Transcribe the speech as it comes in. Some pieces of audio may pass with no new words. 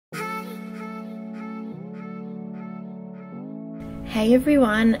Hey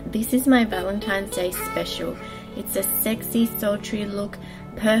everyone, this is my Valentine's Day special. It's a sexy, sultry look,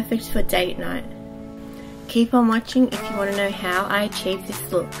 perfect for date night. Keep on watching if you want to know how I achieved this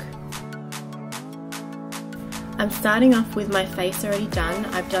look. I'm starting off with my face already done.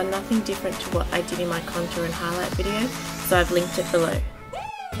 I've done nothing different to what I did in my contour and highlight video, so I've linked it below.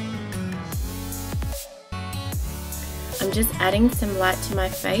 I'm just adding some light to my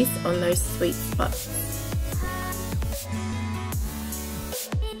face on those sweet spots.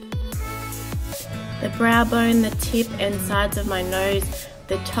 The brow bone, the tip and sides of my nose,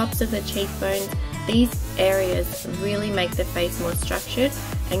 the tops of the cheekbones, these areas really make the face more structured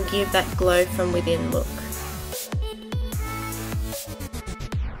and give that glow from within look.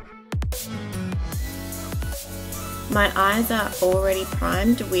 My eyes are already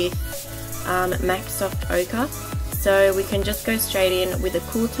primed with MAC Soft Ochre, so we can just go straight in with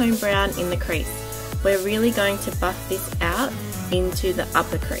a cool tone brown in the crease. We're really going to buff this out into the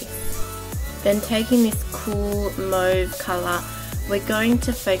upper crease. Then taking this cool mauve colour, we're going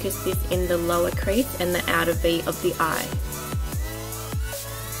to focus this in the lower crease and the outer V of the eye.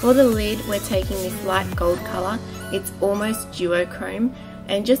 For the lid, we're taking this light gold colour, it's almost duochrome,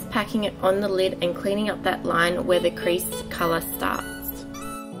 and just packing it on the lid and cleaning up that line where the crease colour starts.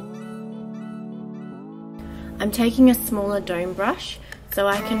 I'm taking a smaller dome brush so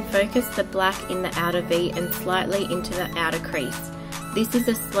I can focus the black in the outer V and slightly into the outer crease. This is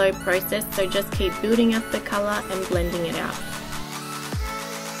a slow process, so just keep building up the colour and blending it out.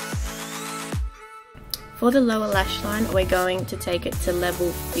 For the lower lash line, we're going to take it to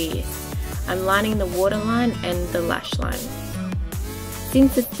level Fierce. I'm lining the waterline and the lash line.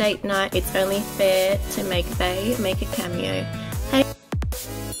 Since it's date night, it's only fair to make a cameo. Hey.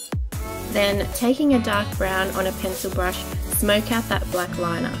 Then, taking a dark brown on a pencil brush, smoke out that black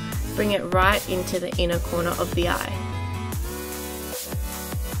liner. Bring it right into the inner corner of the eye.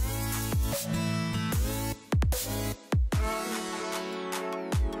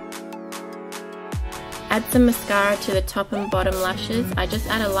 Add some mascara to the top and bottom lashes. I just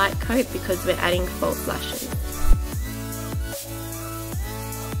add a light coat because we're adding false lashes.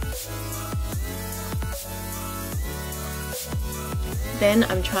 Then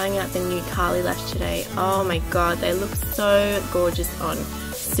I'm trying out the new CARLILASH today. Oh my god, they look so gorgeous on.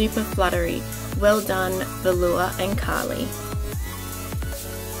 Super fluttery. Well done, VELOUR and Carly.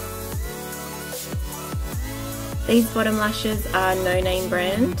 These bottom lashes are no name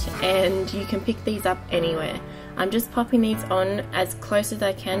brand and you can pick these up anywhere. I'm just popping these on as close as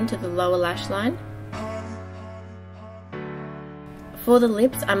I can to the lower lash line. For the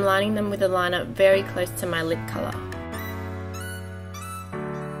lips, I'm lining them with a liner very close to my lip colour.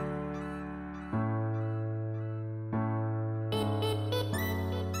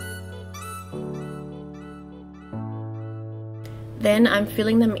 Then I'm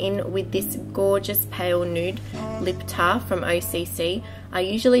filling them in with this gorgeous pale nude LIPTAR from OCCE. I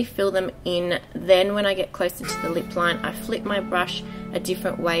usually fill them in, then when I get closer to the lip line, I flip my brush a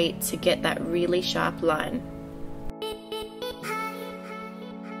different way to get that really sharp line.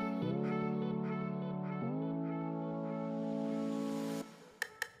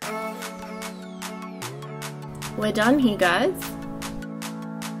 We're done here, guys.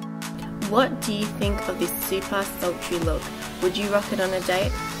 What do you think of this super sultry look? Would you rock it on a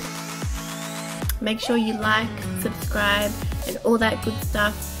date? Make sure you like, subscribe, and all that good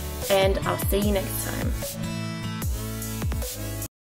stuff, and I'll see you next time.